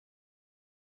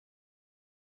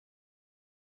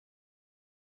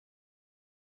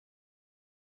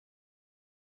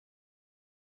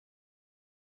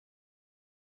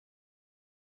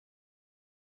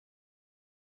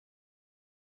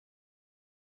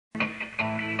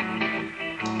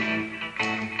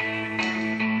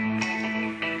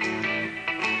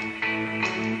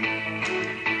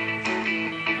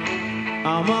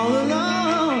I'm all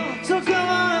alone. So come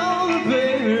on over,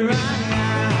 baby, right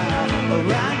now,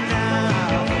 right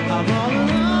now. I'm all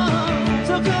alone.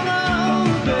 So come on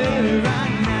over, baby,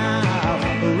 right now,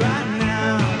 right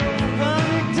now.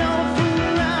 Honey, don't fool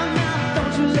around now.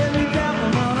 Don't you let me down.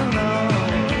 Come on alone,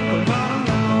 come on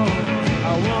alone.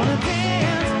 I wanna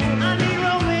dance. I need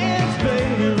romance,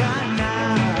 baby, right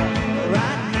now,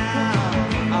 right now.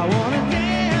 I wanna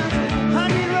dance. I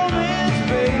need romance,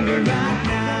 baby, right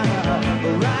now,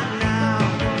 right now.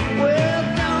 Well,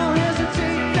 don't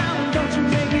hesitate, darling. Don't you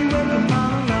make me wait. Come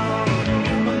on along,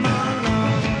 come on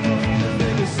along. Let's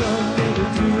think of something to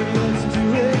do it. Let's do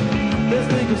it. Let's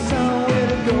think of somewhere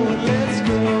to go and let's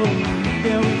go.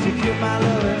 Can't wait to get my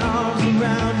loving arms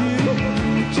around you.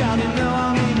 Child, you know I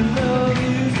mean to love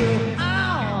you so. I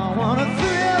wanna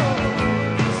thrill.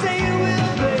 Say you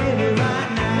will, baby, right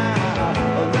now,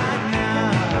 right now.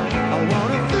 I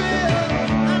wanna thrill.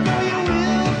 I know you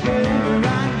will, baby,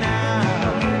 right now,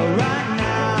 right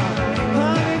now.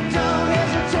 Honey, don't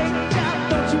hesitate, child.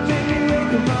 Don't you make me wait.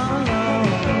 Come on along,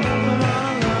 come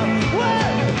on along. Whoa!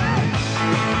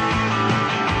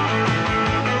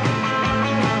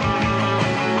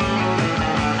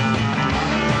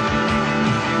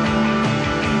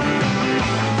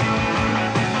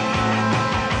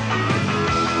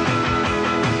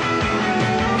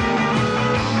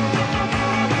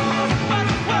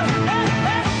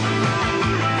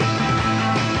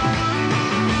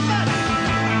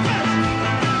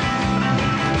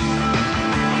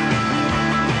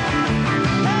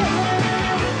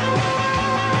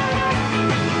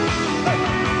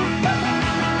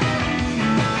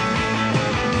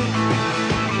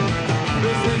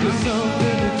 Let's think of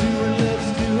something to do and let's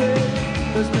do it.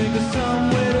 Let's think of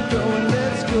somewhere to go and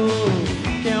let's go.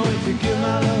 Can't wait to get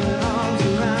my loving arms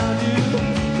around you.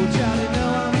 Well, child, you know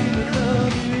I need to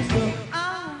love you so. I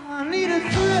need a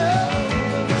thrill.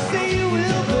 Say you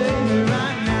will, baby,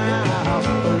 right now,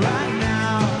 right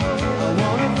now. I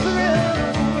want a thrill.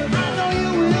 I know you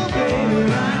will, baby,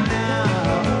 right now,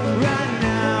 right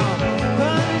now.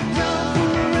 Honey, don't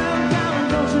fool around, darling.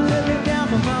 Don't you let me down.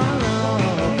 Come on along,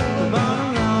 come on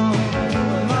along,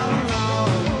 come on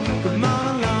along, come on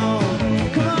along,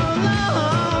 come on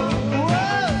along.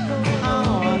 Whoa,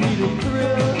 oh, I need a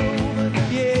thrill.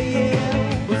 Yeah,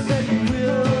 yeah. Well, said you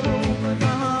will.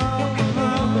 Come on, come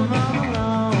on, come on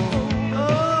along.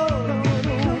 Oh,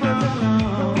 come on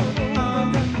along.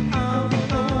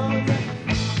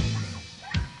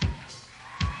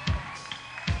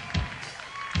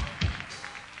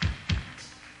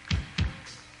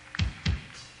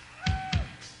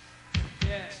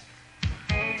 Yeah.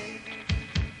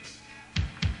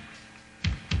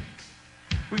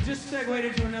 We just segued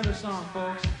into another song,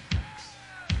 folks.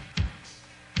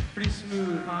 Pretty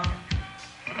smooth, huh?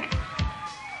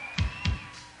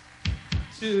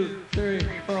 2, 3,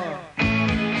 4.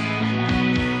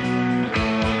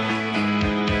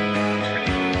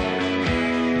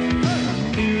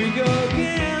 Here we go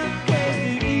again,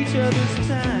 wasting each other's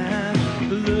time.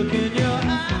 The look in your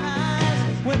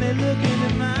eyes when they look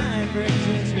into mine brings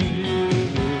me to you.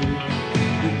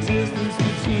 The distance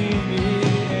between me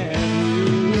and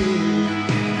you.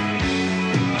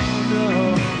 Oh no,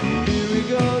 here we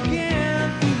go again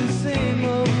through the same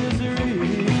old misery.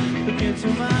 Look into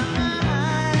my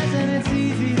eyes and it's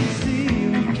easy to see.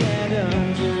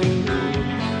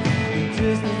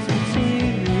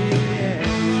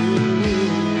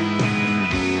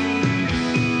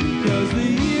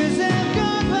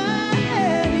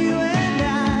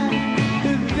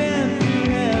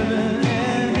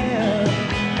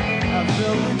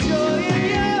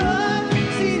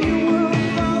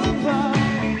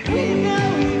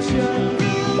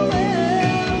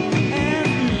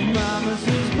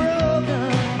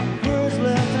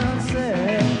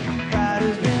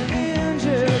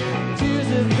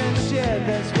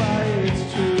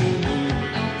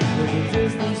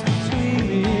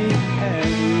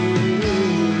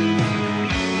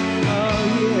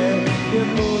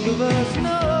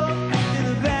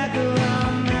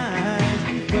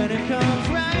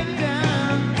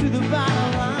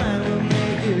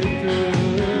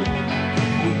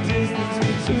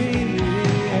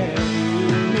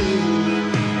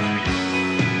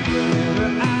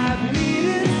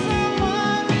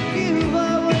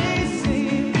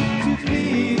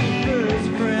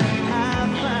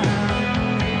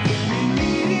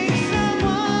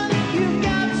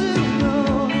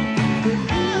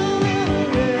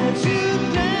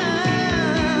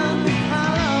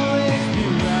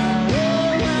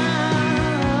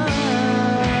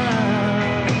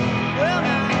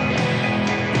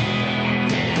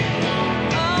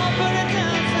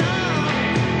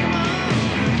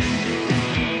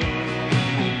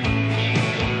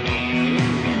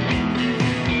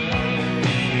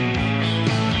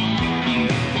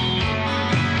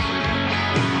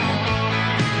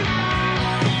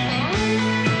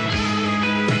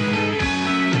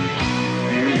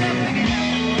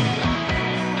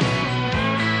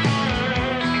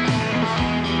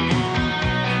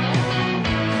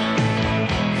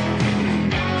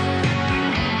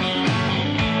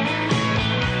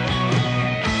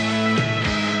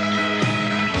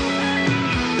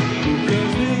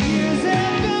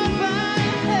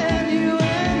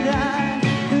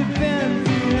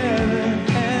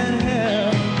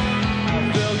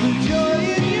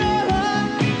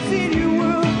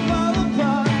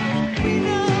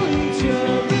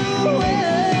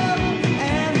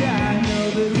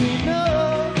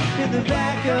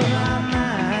 think about